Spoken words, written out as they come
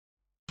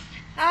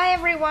Hi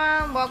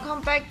everyone,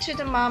 welcome back to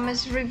the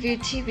Mama's Review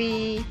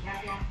TV.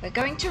 We're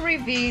going to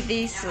review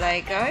this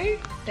Lego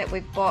that we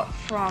bought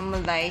from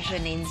Malaysia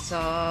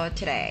Ninso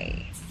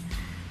today.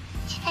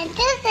 And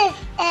this is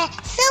a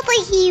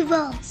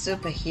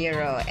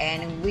Superhero,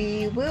 and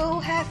we will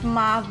have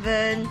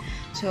Marvin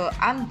to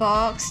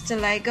unbox the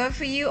Lego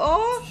for you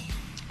all.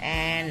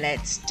 And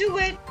let's do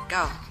it.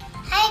 Go.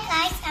 Hi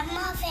guys, I'm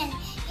Marvin.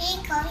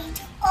 We're going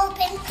to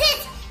open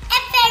this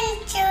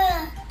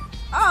adventure.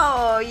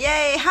 Oh,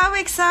 yay! How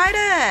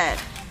excited!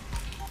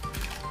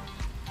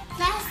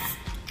 Let's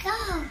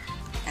go.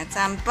 Let's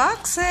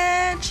unbox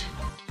it.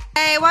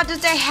 Hey, what do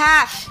they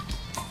have?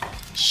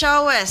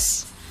 Show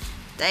us.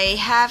 They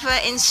have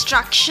an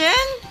instruction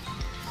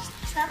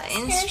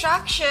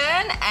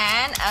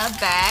and a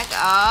bag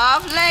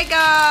of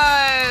Legos.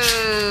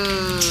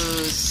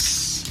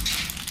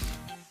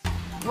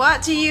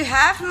 What do you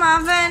have,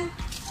 Marvin?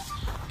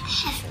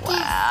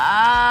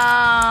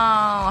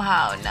 Wow,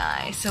 how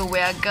nice. So we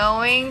are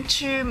going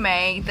to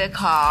make the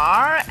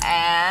car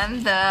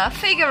and the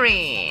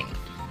figurine.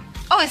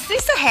 Oh, is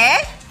this the hair?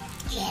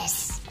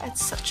 Yes.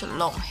 That's such a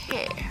long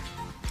hair.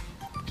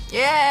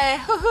 Yeah,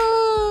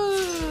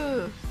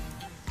 hoo-hoo.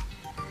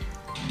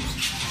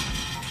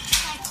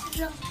 That's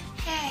long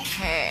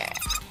Hair.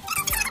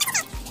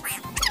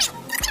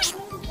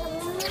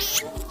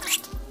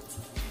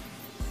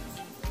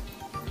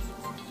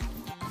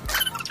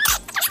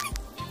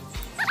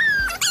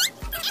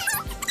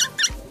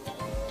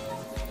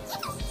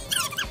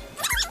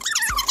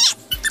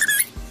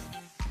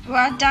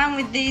 We're done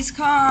with this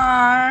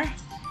car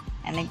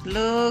and it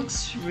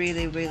looks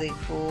really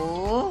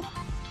cool,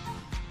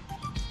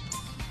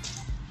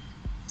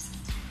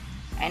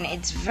 and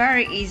it's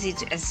very easy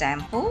to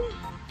assemble,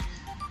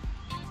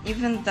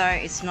 even though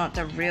it's not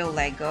the real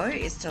Lego.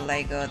 It's the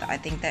Lego that I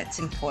think that's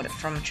imported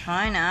from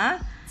China,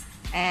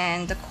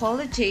 and the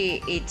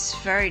quality, it's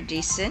very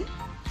decent.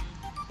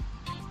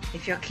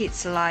 If your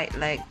kids like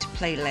to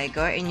play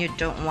Lego and you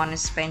don't want to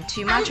spend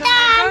too much on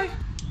Lego.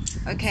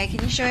 Okay,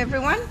 can you show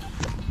everyone?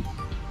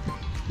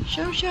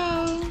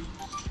 Show.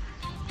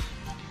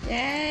 Yay!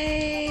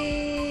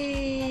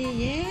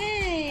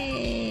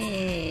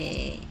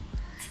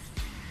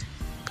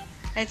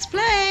 Let's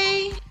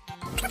play.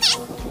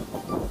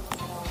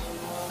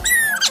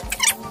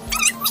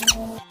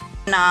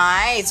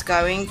 Now it's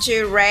going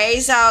to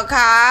race our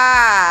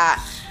car.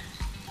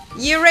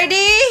 You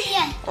ready?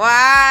 Yeah.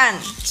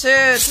 1,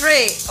 2,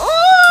 3. Oh,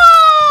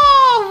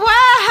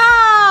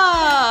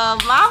 wow!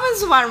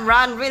 Marvin's one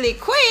run really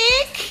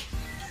quick.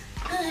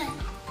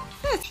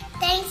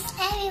 Thanks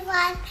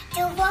everyone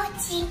for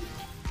watching.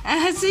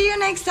 See you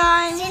next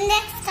time. See you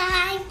next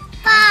time.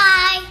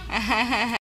 Bye.